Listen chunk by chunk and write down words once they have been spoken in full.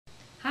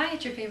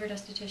it's your favorite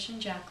esthetician,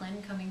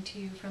 Jaclyn, coming to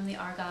you from the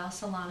Argyle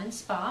Salon and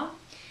Spa.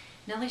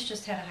 Nellie's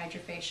just had a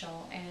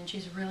hydrofacial and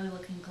she's really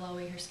looking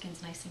glowy. Her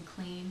skin's nice and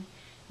clean.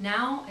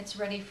 Now it's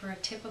ready for a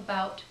tip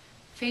about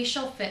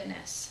facial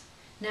fitness.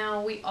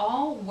 Now we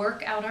all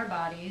work out our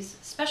bodies,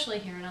 especially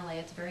here in LA.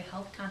 It's a very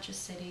health conscious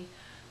city.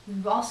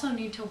 We also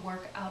need to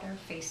work out our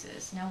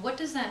faces. Now what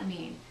does that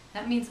mean?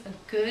 That means a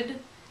good,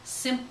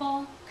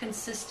 simple,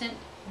 consistent,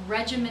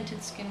 regimented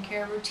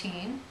skincare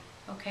routine.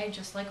 Okay,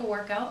 just like a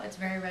workout, it's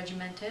very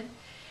regimented.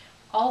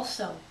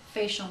 Also,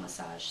 facial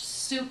massage,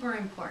 super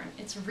important.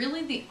 It's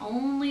really the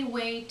only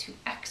way to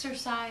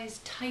exercise,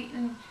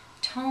 tighten,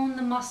 tone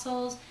the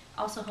muscles.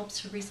 Also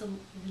helps to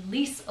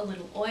release a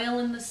little oil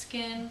in the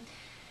skin,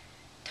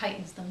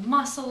 tightens the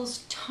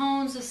muscles,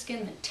 tones the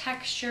skin, the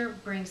texture,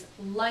 brings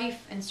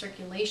life and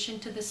circulation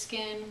to the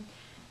skin,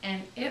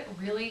 and it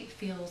really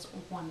feels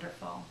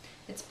wonderful.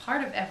 It's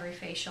part of every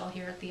facial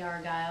here at the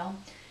Argyle.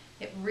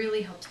 It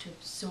really helps to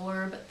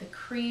absorb the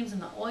creams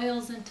and the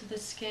oils into the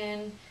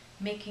skin,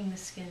 making the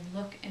skin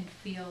look and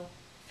feel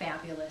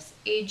fabulous.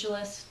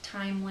 Ageless,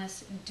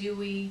 timeless,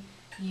 dewy,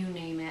 you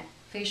name it.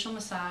 Facial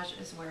massage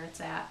is where it's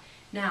at.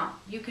 Now,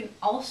 you can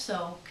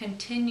also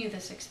continue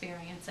this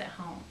experience at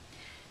home.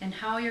 And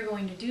how you're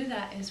going to do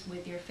that is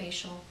with your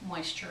facial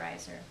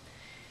moisturizer.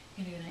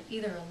 You're going to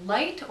either a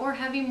light or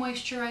heavy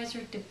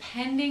moisturizer,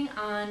 depending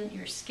on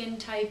your skin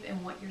type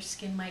and what your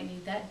skin might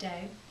need that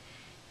day.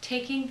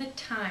 Taking the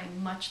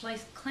time, much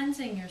like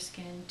cleansing your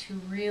skin,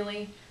 to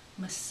really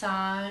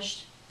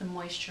massage the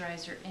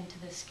moisturizer into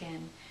the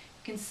skin.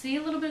 You can see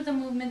a little bit of the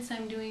movements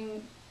I'm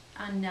doing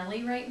on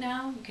Nellie right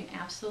now. You can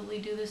absolutely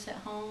do this at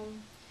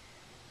home.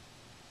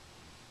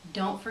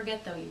 Don't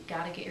forget though, you've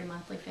got to get your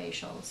monthly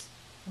facials.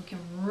 We can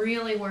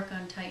really work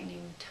on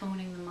tightening,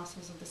 toning the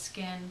muscles of the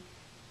skin,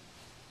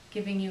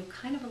 giving you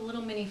kind of a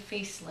little mini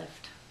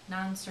facelift,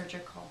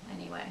 non-surgical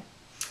anyway.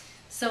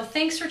 So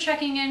thanks for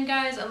checking in,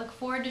 guys. I look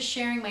forward to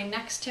sharing my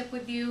next tip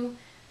with you.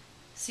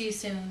 See you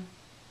soon.